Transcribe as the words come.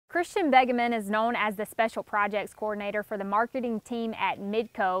Christian Begeman is known as the Special Projects Coordinator for the marketing team at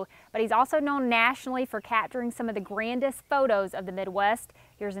Midco, but he's also known nationally for capturing some of the grandest photos of the Midwest.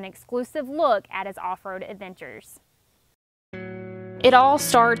 Here's an exclusive look at his off-road adventures. It all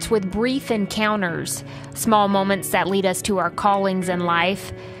starts with brief encounters, small moments that lead us to our callings in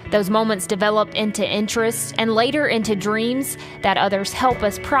life. Those moments develop into interests and later into dreams that others help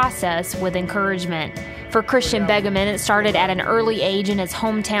us process with encouragement. For Christian Begeman, it started at an early age in his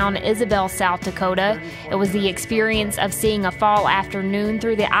hometown, Isabel, South Dakota. It was the experience of seeing a fall afternoon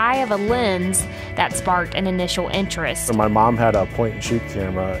through the eye of a lens that sparked an initial interest. So my mom had a point-and-shoot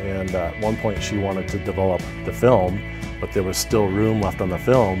camera, and at one point she wanted to develop the film, but there was still room left on the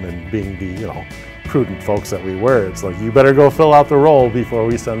film, and being the, prudent folks that we were, it's like, you better go fill out the roll before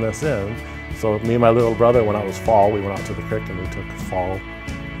we send this in. So me and my little brother, when it was fall, we went out to the creek and we took fall,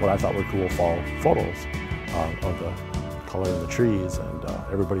 what I thought were cool fall photos of the color of the trees, and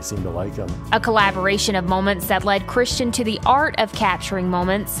everybody seemed to like them. A collaboration of moments that led Christian to the art of capturing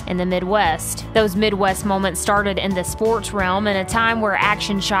moments in the Midwest. Those Midwest moments started in the sports realm in a time where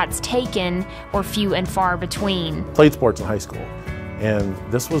action shots taken were few and far between. Played sports in high school, and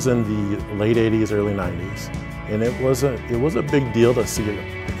this was in the late 80s, early 90s. And it was a big deal to see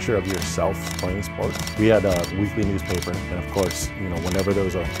a picture of yourself playing sports. We had a weekly newspaper, and of course, whenever there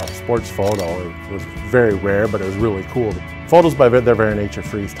was a sports photo, it was very rare, but it was really cool. Photos by their very nature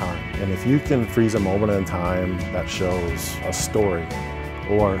freeze time. And if you can freeze a moment in time that shows a story,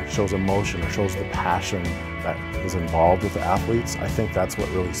 or shows emotion, or shows the passion that is involved with the athletes, I think that's what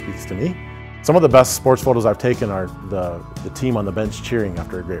really speaks to me. Some of the best sports photos I've taken are the team on the bench cheering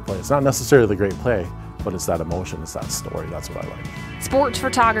after a great play. It's not necessarily the great play, but it's that emotion, it's that story, that's what I like. Sports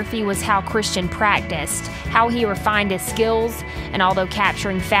photography was how Christian practiced, how he refined his skills, and although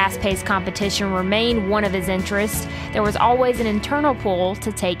capturing fast-paced competition remained one of his interests, there was always an internal pull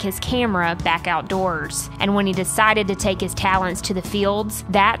to take his camera back outdoors. And when he decided to take his talents to the fields,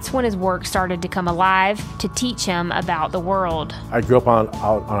 that's when his work started to come alive to teach him about the world. I grew up out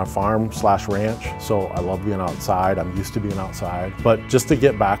on a farm/ranch, so I love being outside. I'm used to being outside. But just to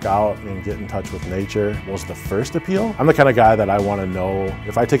get back out and get in touch with nature was the first appeal. I'm the kind of guy that I want to know,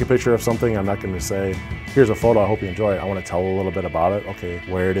 if I take a picture of something, I'm not going to say, here's a photo, I hope you enjoy it. I want to tell a little bit about it. Okay,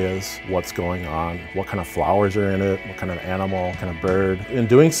 where it is, what's going on, what kind of flowers are in it, what kind of animal, what kind of bird. In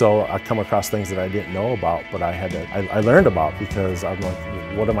doing so, I come across things that I didn't know about, but I learned about, because I'm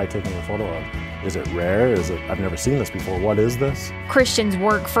like, what am I taking a photo of? Is it rare? I've never seen this before. What is this? Christian's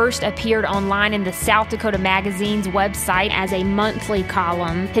work first appeared online in the South Dakota Magazine's website as a monthly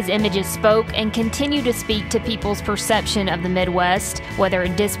column. His images spoke and continue to speak to people's perception of the Midwest, whether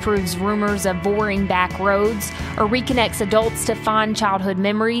it disproves rumors of boring back roads or reconnects adults to fond childhood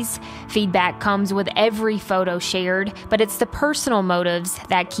memories. Feedback comes with every photo shared, but it's the personal motives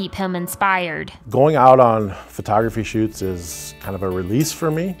that keep him inspired. Going out on photography shoots is kind of a release for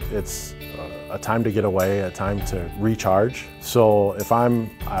me. It's a time to get away, a time to recharge. So if I'm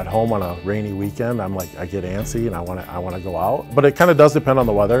at home on a rainy weekend, I get antsy and I want to go out. But it kind of does depend on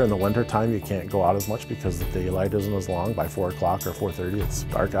the weather. In the winter time, you can't go out as much because the daylight isn't as long. By 4 o'clock or 4:30, it's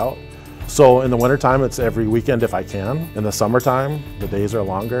dark out. So in the wintertime, it's every weekend if I can. In the summertime, the days are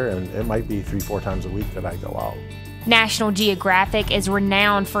longer, and it might be 3-4 times a week that I go out. National Geographic is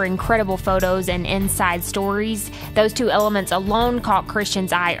renowned for incredible photos and inside stories. Those two elements alone caught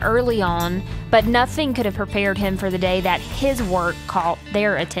Christian's eye early on, but nothing could have prepared him for the day that his work caught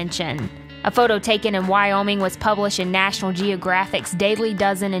their attention. A photo taken in Wyoming was published in National Geographic's Daily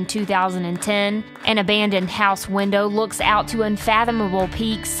Dozen in 2010. An abandoned house window looks out to unfathomable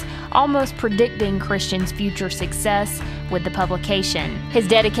peaks, almost predicting Christian's future success with the publication. His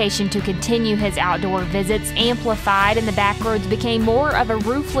dedication to continue his outdoor visits amplified, and the backroads became more of a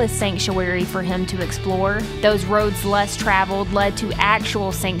roofless sanctuary for him to explore. Those roads less traveled led to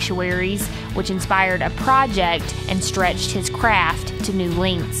actual sanctuaries, which inspired a project and stretched his craft to new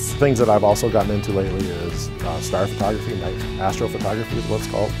lengths. Things that I've also gotten into lately is star photography, night astrophotography is what it's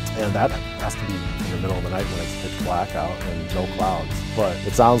called, and that has to be in the middle of the night when it's pitch black out and no clouds. But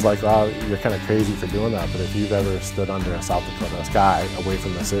it sounds like, wow, you're kind of crazy for doing that, but if you've ever stood under a South Dakota sky away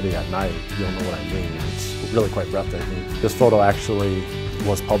from the city at night, you'll know what I mean. It's really quite breathtaking. This photo actually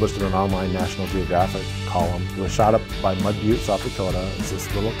was published in an online National Geographic column. It was shot up by Mud Butte, South Dakota. It's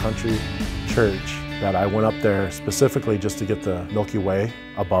this little country church that I went up there specifically just to get the Milky Way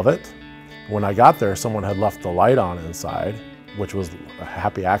above it. When I got there, someone had left the light on inside, which was a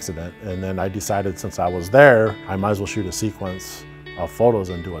happy accident. And then I decided, since I was there, I might as well shoot a sequence of photos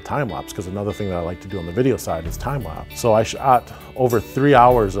and do a time lapse, because another thing that I like to do on the video side is time lapse. So I shot over 3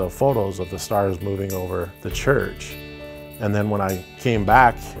 hours of photos of the stars moving over the church. And then when I came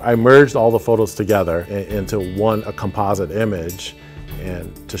back, I merged all the photos together into a composite image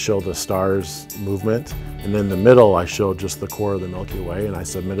and to show the stars movement. And in the middle, I showed just the core of the Milky Way, and I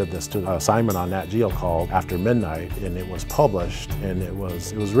submitted this to an assignment on Nat Geo called After Midnight, and it was published. And it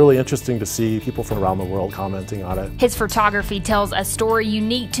was really interesting to see people from around the world commenting on it. His photography tells a story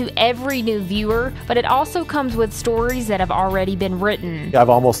unique to every new viewer, but it also comes with stories that have already been written. I've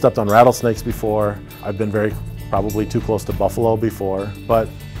almost stepped on rattlesnakes before. I've been probably too close to buffalo before, but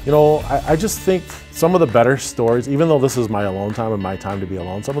you know, I just think some of the better stories, even though this is my alone time and my time to be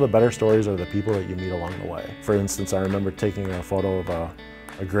alone, some of the better stories are the people that you meet along the way. For instance, I remember taking a photo of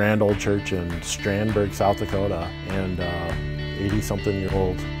a grand old church in Strandberg, South Dakota, and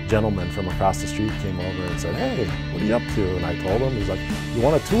 80-something-year-old gentleman from across the street came over and said, "Hey, what are you up to?" And I told him, he's like, "You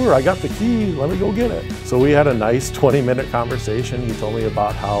want a tour? I got the key, let me go get it." So we had a nice 20-minute conversation. He told me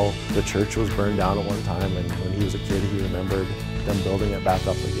about how the church was burned down at one time, and when he was a kid, he remembered them building it back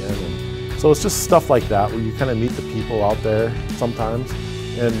up again. And so it's just stuff like that where you kind of meet the people out there sometimes,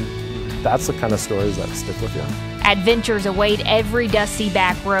 and that's the kind of stories that stick with you. Adventures await every dusty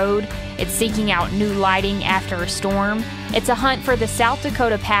back road. It's seeking out new lighting after a storm. It's a hunt for the South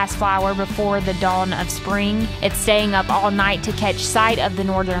Dakota pass flower before the dawn of spring. It's staying up all night to catch sight of the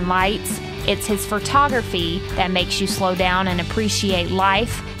northern lights. It's his photography that makes you slow down and appreciate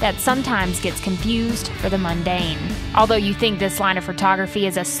life that sometimes gets confused for the mundane. Although you think this line of photography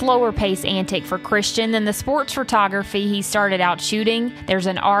is a slower pace antic for Christian than the sports photography he started out shooting, there's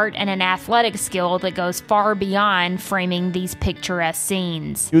an art and an athletic skill that goes far beyond framing these picturesque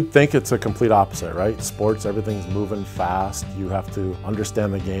scenes. You'd think it's a complete opposite, right? Sports, everything's moving fast. You have to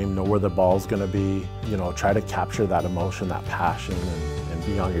understand the game, know where the ball's gonna be, you know, try to capture that emotion, that passion, and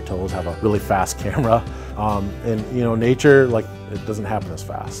be on your toes, have a really fast camera. And you know, nature, like, it doesn't happen as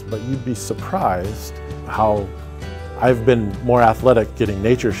fast, but you'd be surprised how I've been more athletic getting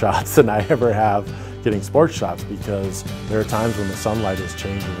nature shots than I ever have getting sports shots, because there are times when the sunlight is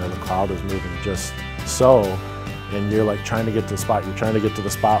changing or the cloud is moving just so, and you're like trying to get to the spot, you're trying to get to the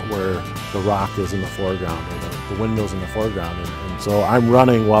spot where the rock is in the foreground or the windmill's in the foreground. And so I'm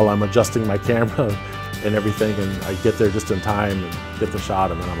running while I'm adjusting my camera and everything, and I get there just in time and get the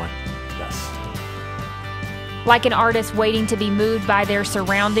shot, and then I'm like, yes. Like an artist waiting to be moved by their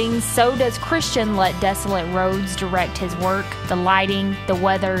surroundings, so does Christian let desolate roads direct his work. The lighting, the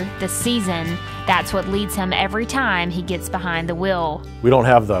weather, the season, that's what leads him every time he gets behind the wheel. We don't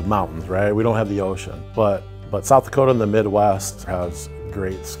have the mountains, right? We don't have the ocean, but South Dakota and the Midwest has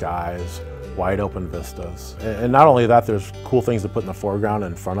great skies, wide open vistas. And not only that, there's cool things to put in the foreground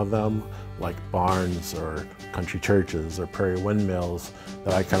in front of them, like barns or country churches or prairie windmills,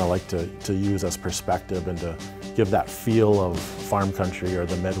 that I kind of like to use as perspective and to give that feel of farm country or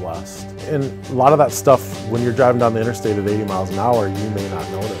the Midwest. And a lot of that stuff, when you're driving down the interstate at 80 miles an hour, you may not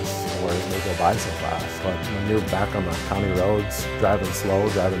notice, or it may go by so fast. But when you're back on the county roads, driving slow,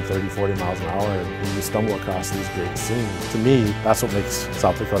 driving 30, 40 miles an hour, and you stumble across these great scenes, to me, that's what makes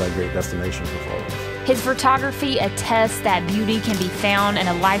South Dakota a great destination for photos. His photography attests that beauty can be found in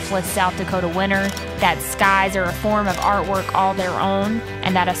a lifeless South Dakota winter, that skies are a form of artwork all their own,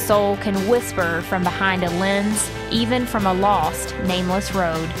 and that a soul can whisper from behind a lens, even from a lost, nameless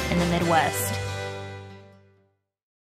road in the Midwest.